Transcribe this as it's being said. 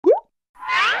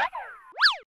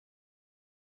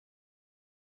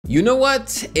You know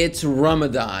what? It's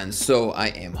Ramadan, so I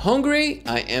am hungry,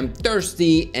 I am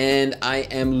thirsty, and I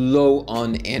am low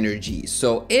on energy.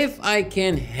 So if I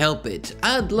can help it,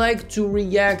 I'd like to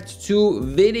react to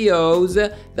videos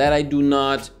that I do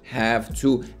not have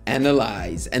to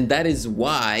analyze. And that is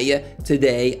why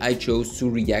today I chose to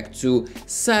react to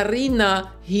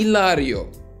Sarina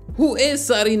Hilario. Who is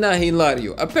Sarina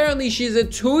Hilario? Apparently she's a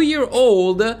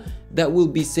 2-year-old that will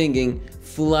be singing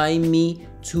Fly Me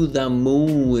to the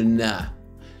Moon.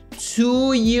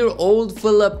 2-year-old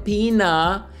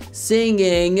Filipina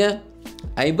singing,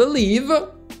 I believe,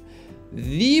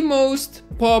 the most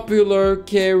popular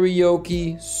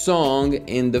karaoke song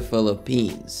in the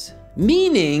Philippines.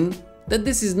 Meaning that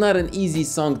this is not an easy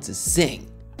song to sing.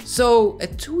 So a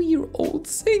 2-year-old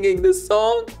singing this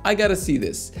song? I gotta see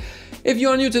this. If you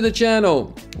are new to the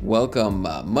channel, welcome.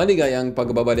 Maligayang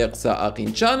pagbabalik sa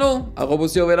aking channel. Ako po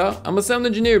si Overa. I'm a sound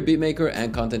engineer, beatmaker, and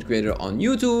content creator on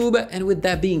YouTube. And with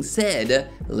that being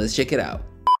said, let's check it out.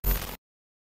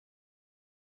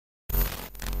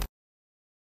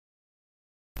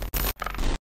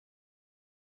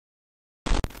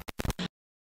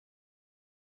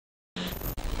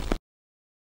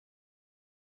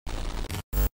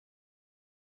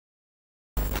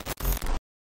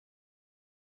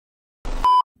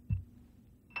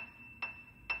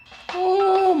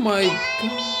 Oh my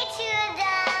God.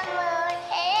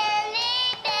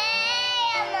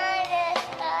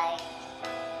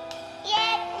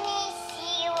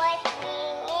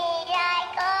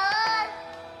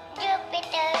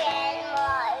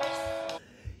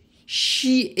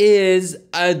 She is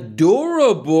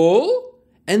adorable,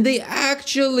 and they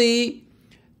actually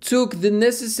took the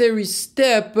necessary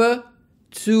step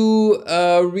to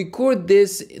record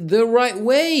this the right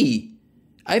way.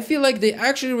 I feel like they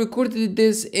actually recorded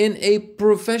this in a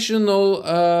professional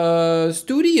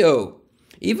studio.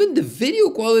 Even the video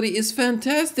quality is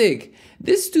fantastic.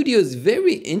 This studio is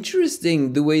very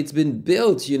interesting, the way it's been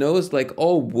built, you know, it's like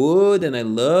all wood, and I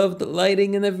love the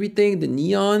lighting and everything, the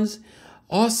neons.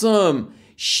 Awesome.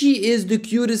 She is the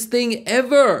cutest thing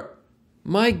ever.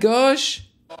 My gosh.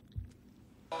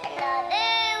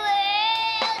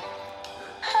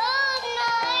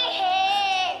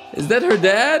 Is that her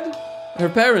dad? Her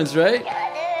parents, right?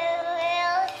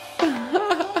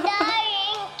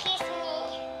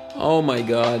 Oh my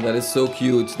God, that is so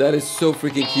cute. That is so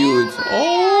freaking cute.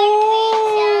 Oh.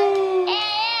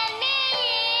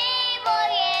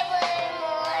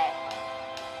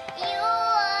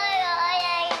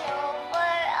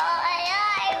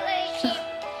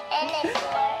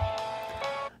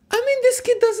 I mean, this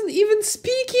kid doesn't even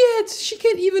speak yet. She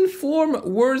can't even form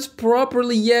words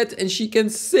properly yet, and she can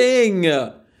sing.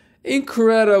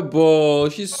 Incredible.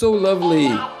 She's so lovely.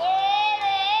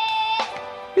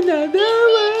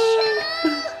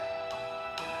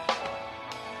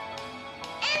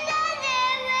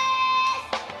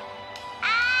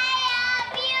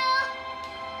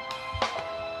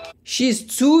 She's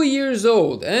 2 years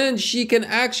old, and she can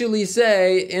actually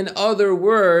say, in other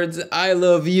words, I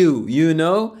love you, you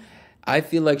know? I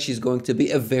feel like she's going to be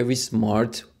a very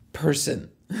smart person.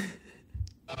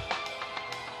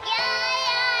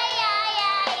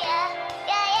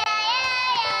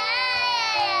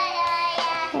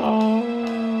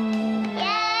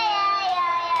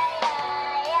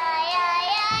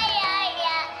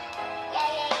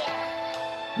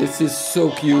 This is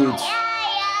so cute.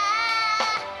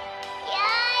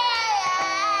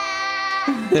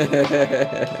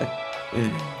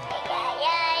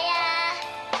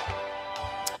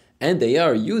 And they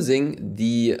are using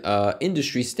the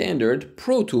industry standard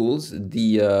Pro Tools,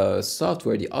 the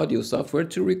software, the audio software,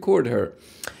 to record her.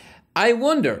 I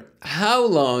wonder how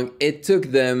long it took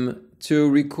them to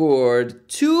record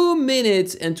 2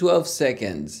 minutes and 12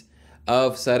 seconds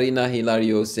of Sarina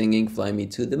Hilario singing Fly Me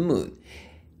to the Moon.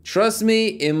 Trust me,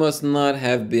 it must not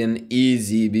have been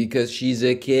easy because she's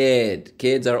a kid.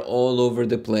 Kids are all over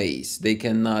the place. They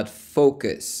cannot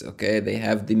focus, okay? They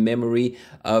have the memory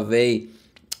of a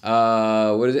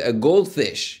a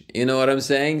goldfish. You know what I'm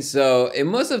saying? So it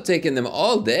must have taken them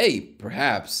all day,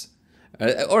 perhaps,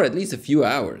 or at least a few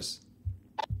hours.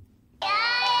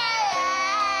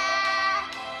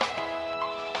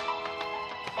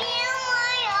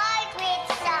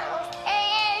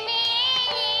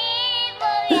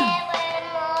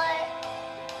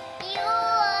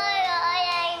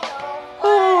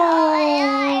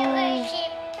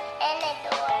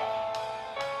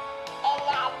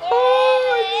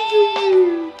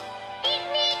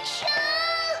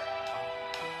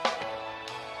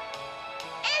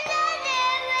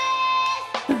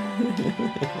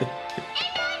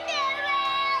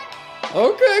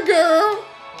 Okay, girl.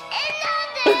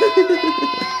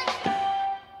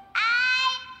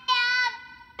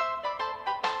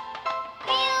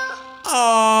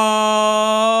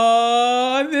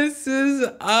 Oh, this is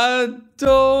adorable.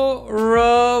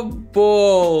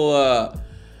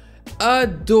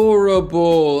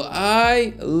 Adorable.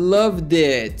 I loved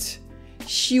it.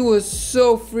 She was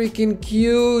so freaking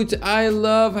cute. I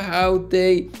love how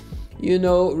they,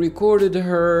 recorded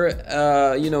her,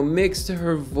 mixed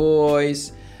her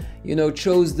voice,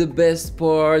 chose the best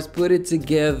parts, put it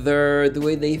together, the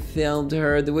way they filmed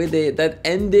her, the way that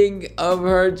ending of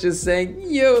her just saying,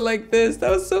 yo, like this, that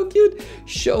was so cute.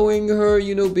 Showing her,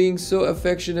 being so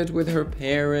affectionate with her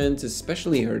parents,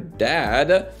 especially her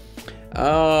dad.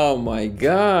 Oh my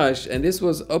gosh. And this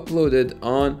was uploaded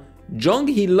on Jhong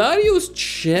Hilario's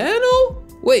channel?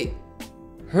 Wait,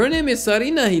 her name is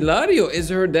Sarina Hilario. Is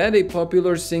her dad a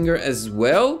popular singer as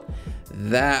well?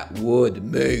 That would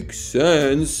make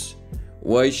sense.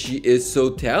 Why she is so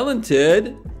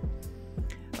talented.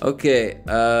 Okay,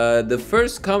 the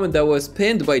first comment that was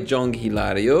pinned by Jhong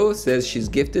Hilario says she's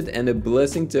gifted and a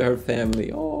blessing to her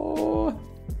family. Oh,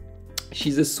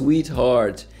 she's a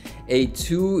sweetheart. A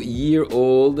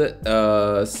 2-year-old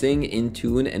sing in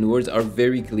tune and words are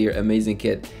very clear. Amazing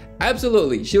kid.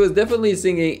 Absolutely, she was definitely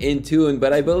singing in tune,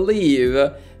 but I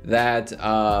believe that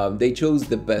they chose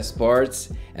the best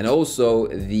parts, and also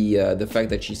the fact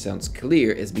that she sounds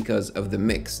clear is because of the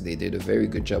mix. They did a very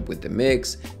good job with the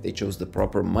mix. They chose the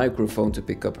proper microphone to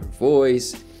pick up her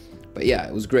voice. But yeah,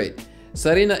 it was great.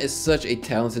 Sarina is such a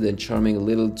talented and charming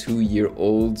little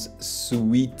 2-year-old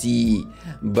sweetie.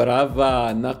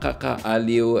 Brava,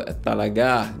 nakakaaliw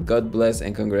talaga. God bless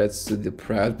and congrats to the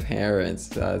proud parents.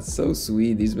 That's so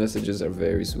sweet. These messages are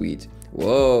very sweet.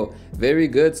 Whoa, very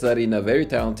good, Sarina. Very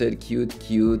talented, cute.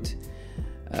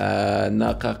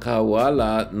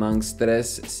 Nakakawala ng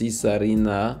stress si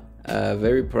Sarina.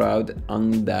 Very proud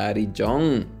ang dari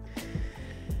Jhong.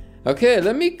 Okay,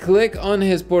 let me click on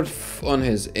his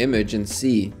image and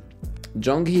see.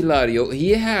 Jhong Hilario,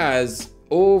 he has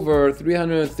over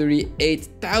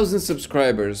 338,000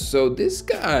 subscribers. So this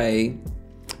guy,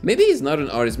 maybe he's not an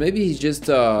artist. Maybe he's just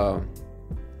a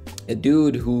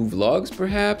dude who vlogs,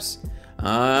 perhaps.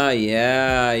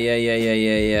 Yeah.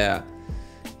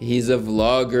 He's a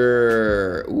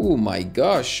vlogger. Oh my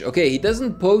gosh. Okay, he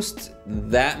doesn't post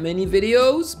that many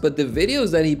videos, but the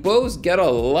videos that he posts get a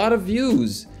lot of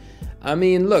views. I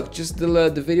mean, look, just the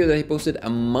video that he posted a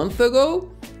month ago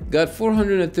got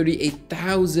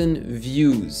 438,000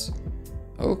 views.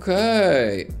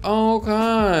 Okay.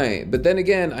 But then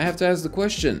again, I have to ask the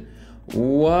question,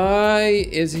 why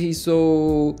is he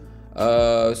so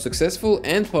successful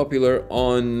and popular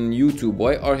on YouTube?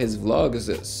 Why are his vlogs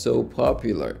so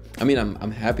popular? I mean, I'm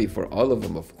happy for all of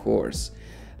them, of course.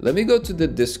 Let me go to the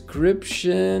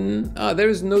description. There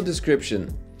is no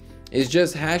description. It's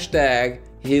just hashtag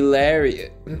Hilario,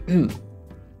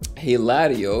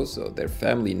 so their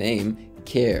family name,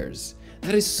 cares.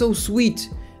 That is so sweet.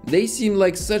 They seem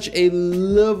like such a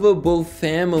lovable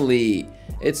family.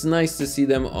 It's nice to see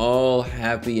them all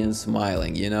happy and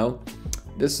smiling,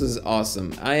 This is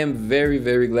awesome. I am very,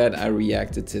 very glad I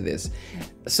reacted to this.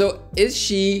 So is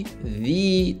she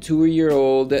the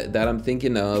 2-year-old that I'm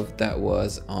thinking of that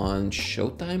was on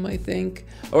Showtime, I think?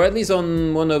 Or at least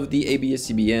on one of the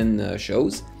ABS-CBN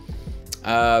shows?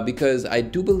 Because I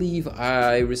do believe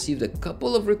I received a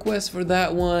couple of requests for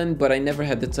that one, but I never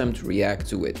had the time to react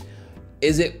to it.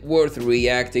 Is it worth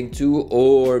reacting to,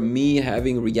 or me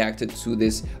having reacted to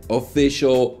this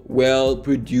official,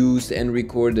 well-produced and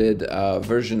recorded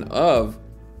version of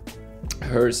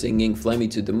her singing Fly Me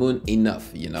to the Moon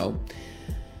enough,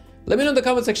 Let me know in the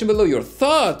comment section below your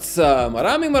thoughts.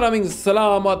 Maraming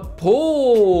salamat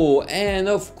po. And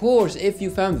of course, if you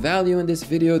found value in this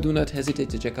video, do not hesitate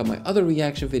to check out my other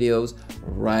reaction videos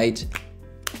right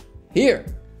here.